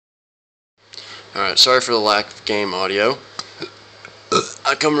Alright, sorry for the lack of game audio.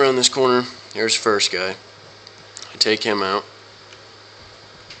 I come around this corner, here's the first guy. I take him out.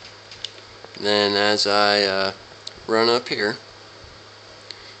 Then as I run up here,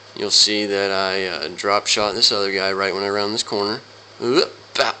 you'll see that I drop shot this other guy right when I round this corner.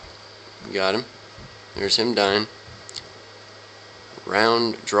 Got him. There's him dying.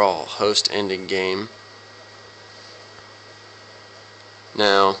 Round draw, host ending game.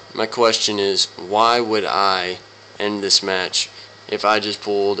 Now, my question is, why would I end this match if I just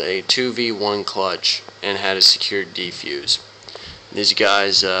pulled a 2v1 clutch and had a secured defuse? These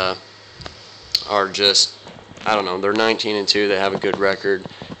guys are just, I don't know, they're 19-2, they have a good record,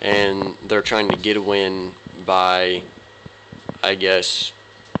 and they're trying to get a win by, I guess,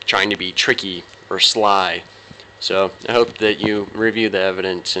 trying to be tricky or sly. So I hope that you review the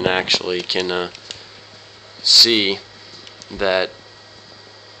evidence and actually can see that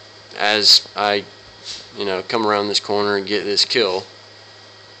as I come around this corner and get this kill,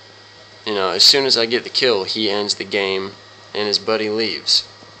 as soon as I get the kill, he ends the game and his buddy leaves.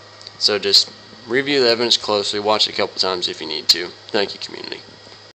 So just review the evidence closely, watch it a couple times if you need to. Thank you, community.